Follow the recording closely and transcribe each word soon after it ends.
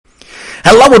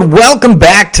Hello and welcome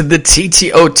back to the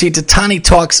TTOT, Tatani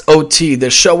Talks OT, the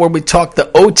show where we talk the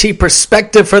OT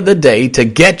perspective for the day to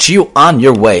get you on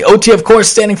your way. OT, of course,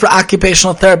 standing for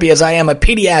occupational therapy, as I am a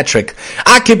pediatric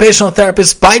occupational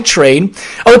therapist by trade.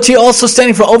 OT also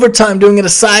standing for overtime, doing it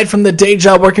aside from the day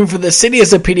job, working for the city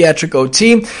as a pediatric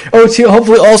OT. OT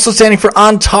hopefully also standing for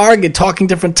on target, talking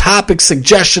different topics,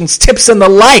 suggestions, tips, and the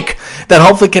like that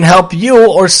hopefully can help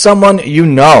you or someone you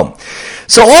know.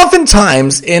 So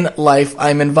oftentimes in life,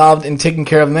 I'm involved in taking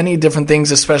care of many different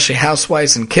things, especially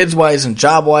house-wise and kids-wise and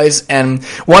job-wise. And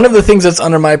one of the things that's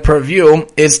under my purview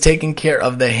is taking care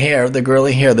of the hair, the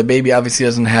girly hair. The baby obviously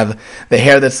doesn't have the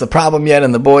hair that's the problem yet.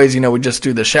 And the boys, we just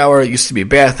do the shower. It used to be a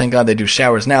bath. Thank God they do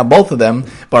showers now. Both of them,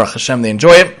 Baruch Hashem, they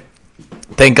enjoy it.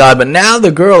 Thank God. But now the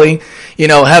girly,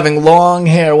 having long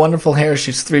hair, wonderful hair,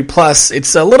 she's 3+,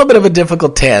 it's a little bit of a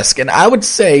difficult task. And I would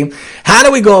say, how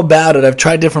do we go about it? I've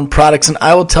tried different products, and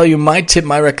I will tell you my tip,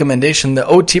 my recommendation, the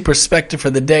OT perspective for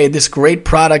the day. This great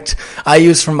product I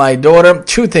use for my daughter.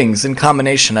 Two things in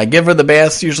combination. I give her the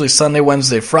baths, usually Sunday,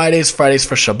 Wednesday, Fridays for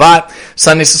Shabbat,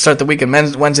 Sundays to start the week, and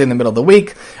Wednesday in the middle of the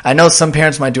week. I know some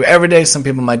parents might do every day, some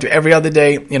people might do every other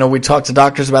day. We talked to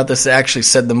doctors about this. They actually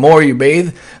said the more you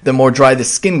bathe, the more dry the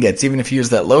skin gets, even if you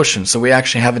use that lotion. So we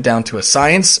actually have it down to a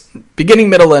science. Beginning,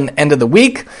 middle, and end of the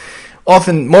week.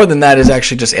 Often, more than that is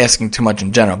actually just asking too much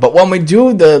in general. But when we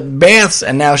do the baths,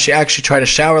 and now she actually tried to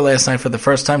shower last night for the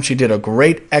first time, she did a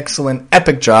great, excellent,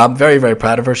 epic job. Very, very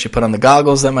proud of her. She put on the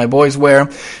goggles that my boys wear.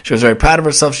 She was very proud of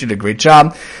herself. She did a great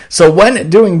job. So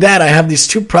when doing that, I have these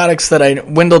two products that I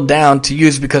dwindled down to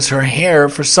use because her hair,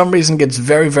 for some reason, gets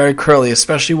very, very curly,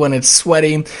 especially when it's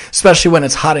sweaty, especially when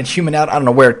it's hot and humid out. I don't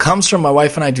know where it comes from. My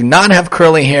wife and I do not have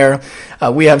curly hair.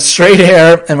 We have straight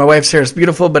hair, and my wife's hair is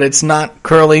beautiful, but it's not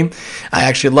curly. I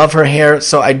actually love her hair,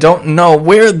 so I don't know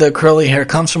where the curly hair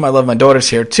comes from. I love my daughter's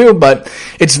hair too, but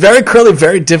it's very curly,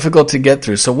 very difficult to get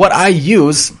through. So what I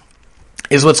use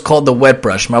is what's called the wet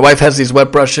brush. My wife has these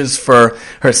wet brushes for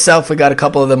herself. We got a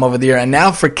couple of them over there. And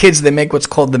now for kids, they make what's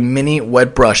called the mini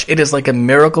wet brush. It is like a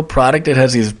miracle product. It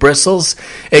has these bristles.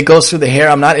 It goes through the hair.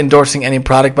 I'm not endorsing any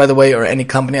product, by the way, or any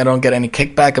company. I don't get any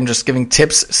kickback. I'm just giving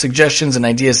tips, suggestions, and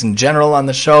ideas in general on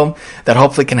the show that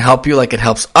hopefully can help you like it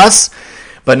helps us.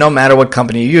 But no matter what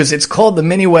company you use, it's called the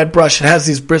mini wet brush. It has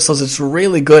these bristles. It's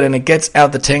really good, and it gets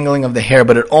out the tangling of the hair.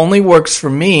 But it only works for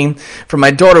me, for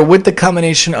my daughter, with the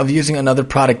combination of using another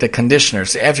product, a conditioner.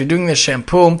 So after doing the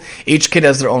shampoo, each kid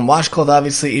has their own washcloth,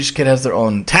 obviously. Each kid has their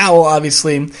own towel,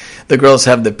 obviously. The girls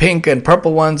have the pink and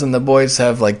purple ones, and the boys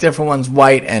have like different ones,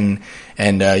 white and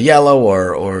yellow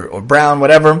or brown,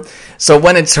 whatever. So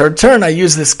when it's her turn, I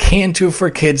use this Cantu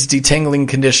for Kids detangling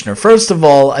conditioner. First of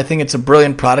all, I think it's a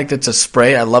brilliant product. It's a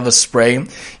spray. I love a spray.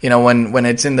 When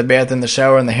it's in the bath, in the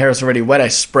shower, and the hair is already wet, I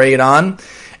spray it on.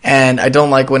 And I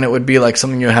don't like when it would be like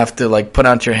something you have to like put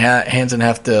onto your hands and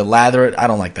have to lather it. I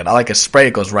don't like that. I like a spray.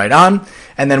 It goes right on.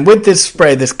 And then with this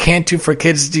spray, this Cantu for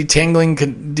Kids detangling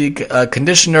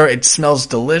conditioner, it smells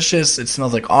delicious. It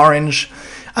smells like orange.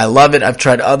 I love it. I've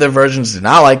tried other versions, and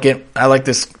I like it. I like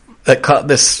this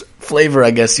flavor,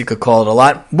 I guess you could call it, a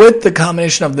lot. With the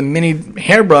combination of the mini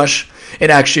hairbrush, it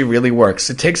actually really works.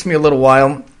 It takes me a little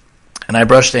while, and I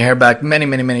brush the hair back many,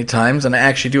 many, many times, and I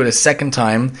actually do it a second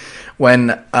time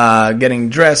when getting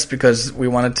dressed because we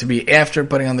want it to be after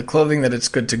putting on the clothing that it's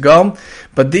good to go.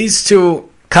 But these two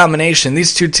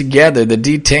together, the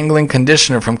detangling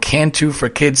conditioner from Cantu for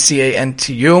Kids,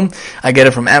 Cantu. I get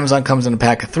it from Amazon, comes in a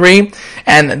pack of 3.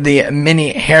 And the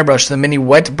mini hairbrush, the mini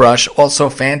wet brush, also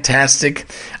fantastic.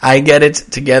 I get it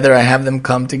together. I have them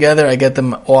come together. I get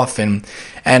them often.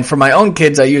 And for my own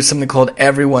kids, I use something called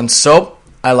Everyone Soap.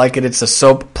 I like it. It's a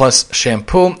soap plus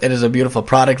shampoo. It is a beautiful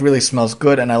product. Really smells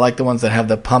good. And I like the ones that have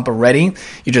the pump already.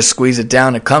 You just squeeze it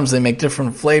down. It comes. They make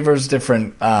different flavors,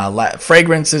 different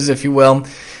fragrances, if you will.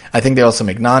 I think they also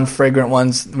make non-fragrant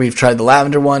ones. We've tried the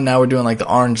lavender one. Now we're doing like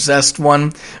the orange zest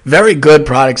one. Very good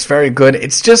products. Very good.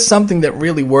 It's just something that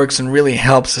really works and really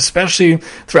helps, especially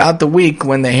throughout the week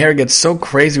when the hair gets so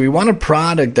crazy. We want a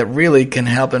product that really can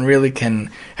help and really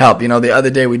can help. The other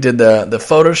day we did the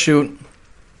photo shoot.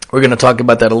 We're going to talk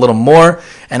about that a little more.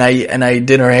 And I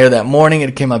did her hair that morning.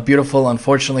 It came out beautiful.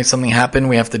 Unfortunately, something happened.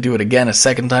 We have to do it again a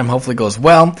second time. Hopefully it goes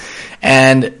well.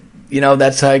 And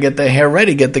that's how I get the hair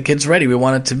ready, get the kids ready. We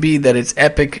want it to be that it's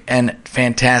epic and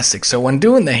fantastic. So when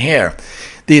doing the hair,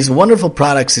 these wonderful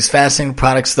products, these fascinating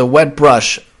products, the wet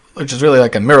brush, which is really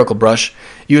like a miracle brush,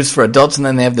 used for adults, and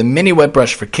then they have the mini wet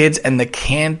brush for kids and the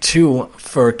Cantu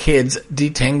for kids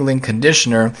detangling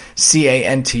conditioner,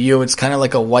 Cantu. It's kind of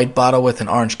like a white bottle with an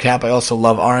orange cap. I also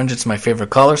love orange. It's my favorite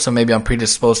color, so maybe I'm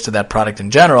predisposed to that product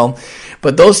in general.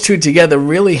 But those two together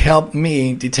really helped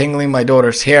me detangling my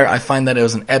daughter's hair. I find that it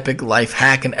was an epic life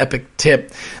hack, an epic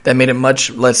tip that made it much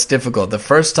less difficult. The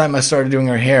first time I started doing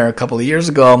her hair a couple of years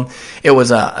ago, it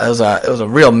was a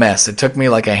real mess. It took me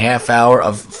like a half hour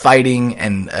of fighting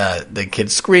and the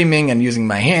kids screaming and using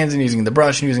my hands and using the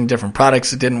brush and using different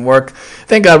products. It didn't work.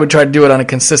 Thank God we try to do it on a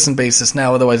consistent basis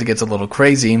now, otherwise it gets a little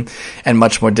crazy and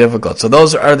much more difficult. So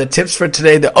those are the tips for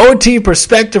today, the OT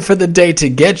perspective for the day to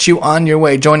get you on your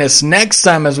way. Join us next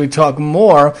time as we talk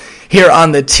more here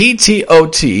on the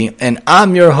TTOT, and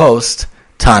I'm your host,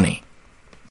 Tani.